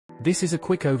This is a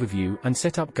quick overview and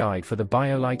setup guide for the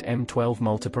Biolight M12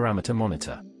 Multiparameter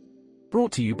Monitor.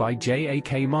 Brought to you by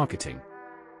J.A.K Marketing.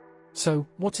 So,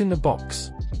 what's in the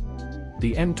box?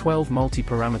 The M12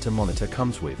 Multiparameter Monitor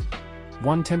comes with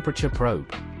one temperature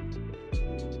probe,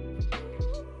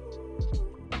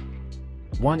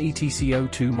 one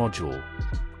ETCO2 module,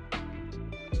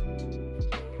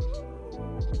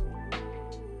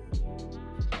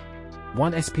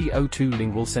 one SpO2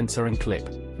 lingual sensor and clip,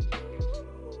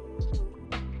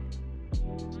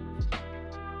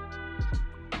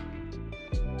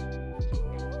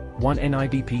 one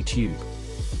NIBP tube,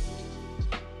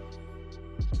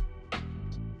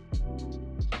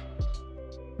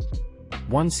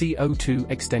 one CO2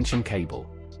 extension cable,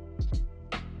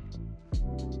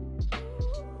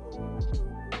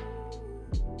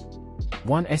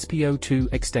 one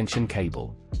SpO2 extension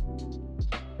cable,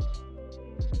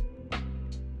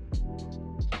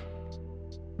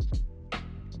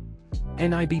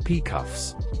 NIBP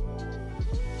cuffs,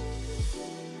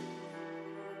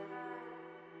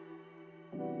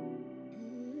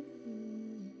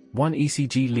 one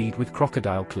ECG lead with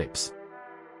crocodile clips,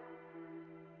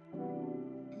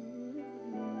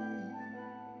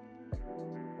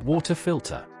 water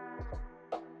filter,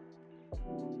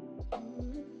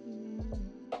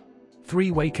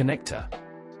 three-way connector,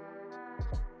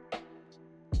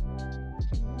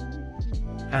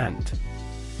 and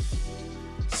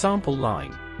sample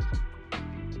line.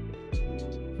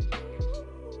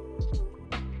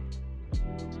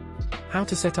 How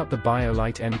to set up the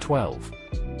Biolight M12.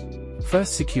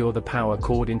 First, secure the power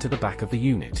cord into the back of the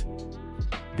unit.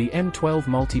 The M12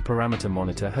 multi-parameter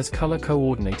monitor has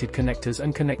color-coordinated connectors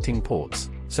and connecting ports,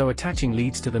 so attaching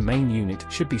leads to the main unit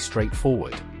should be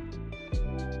straightforward.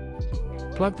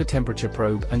 Plug the temperature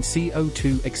probe and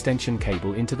CO2 extension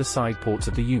cable into the side ports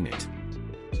of the unit.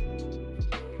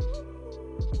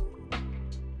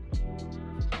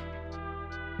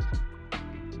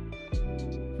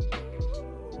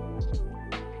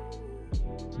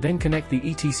 Then connect the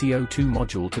ETCO2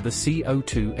 module to the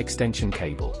CO2 extension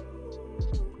cable.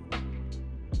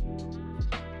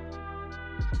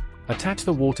 Attach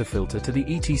the water filter to the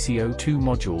ETCO2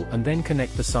 module and then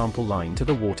connect the sample line to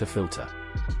the water filter.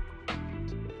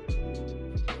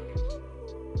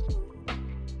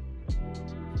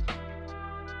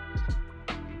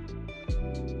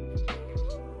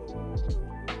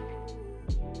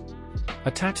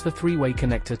 Attach the three-way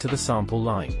connector to the sample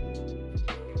line.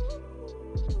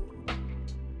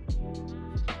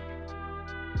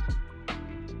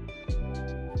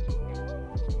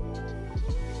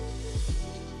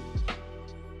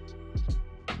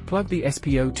 Plug the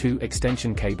SpO2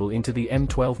 extension cable into the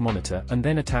M12 monitor and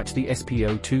then attach the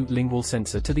SpO2 lingual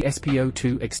sensor to the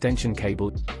SpO2 extension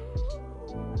cable.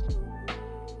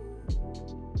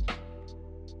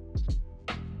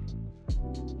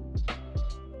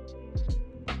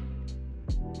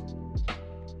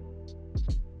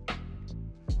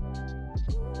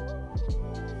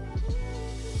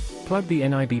 Plug the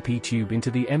NIBP tube into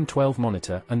the M12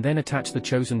 monitor and then attach the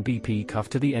chosen BP cuff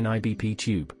to the NIBP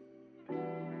tube.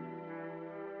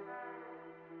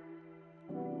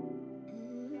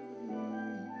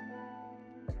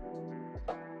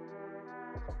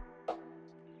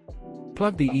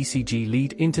 Plug the ECG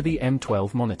lead into the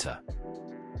M12 monitor.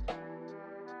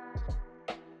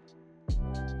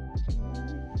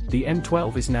 The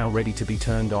M12 is now ready to be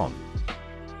turned on.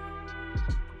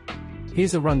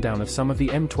 Here's a rundown of some of the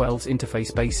M12's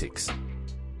interface basics.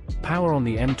 Power on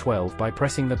the M12 by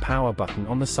pressing the power button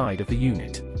on the side of the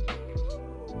unit.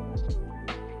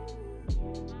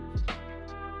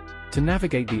 To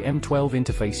navigate the M12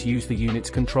 interface, use the unit's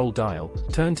control dial,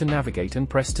 turn to navigate and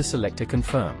press to select to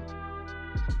confirm.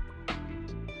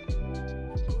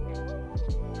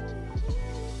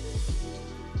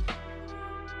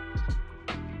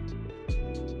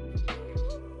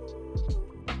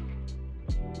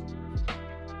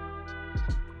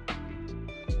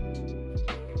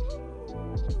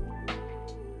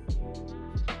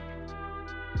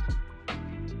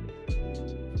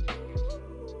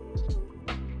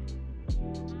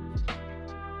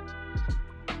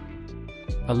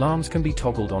 Alarms can be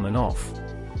toggled on and off.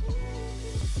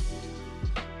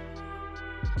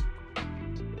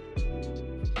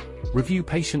 Review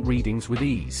patient readings with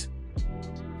ease.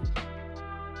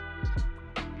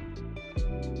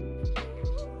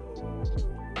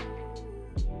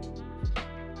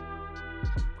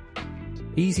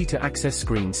 Easy-to-access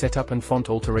screen setup and font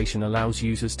alteration allows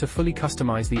users to fully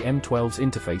customize the M12's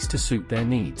interface to suit their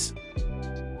needs.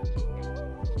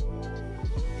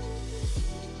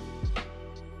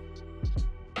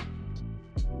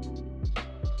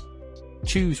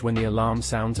 Choose when the alarm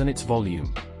sounds and its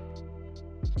volume.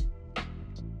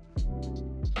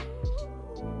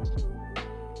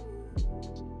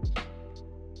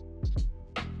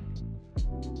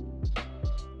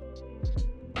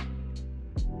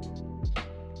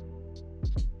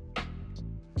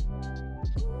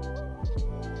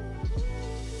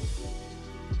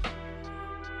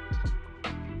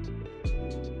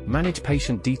 Manage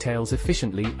patient details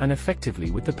efficiently and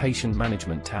effectively with the Patient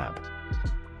Management tab.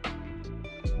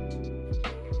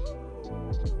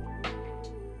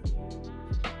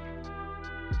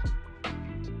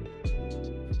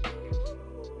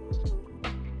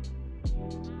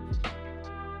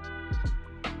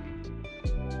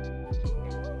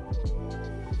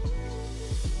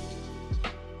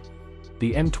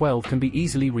 The M12 can be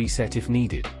easily reset if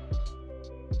needed.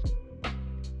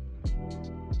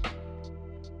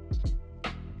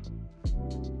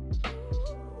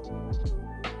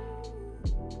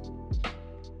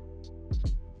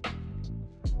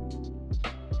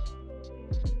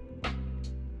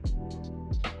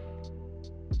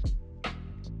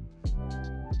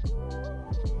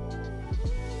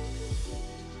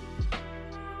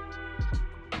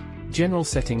 General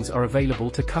settings are available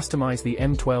to customize the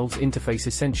M12's interface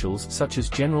essentials such as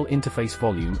general interface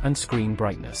volume and screen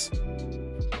brightness.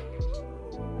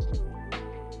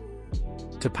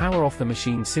 To power off the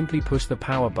machine, simply push the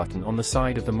power button on the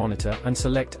side of the monitor and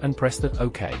select and press the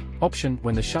OK option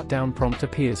when the shutdown prompt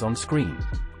appears on screen.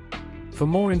 For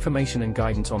more information and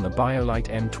guidance on the Biolight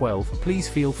M12, please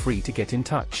feel free to get in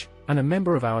touch, and a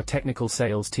member of our technical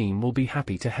sales team will be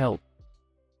happy to help.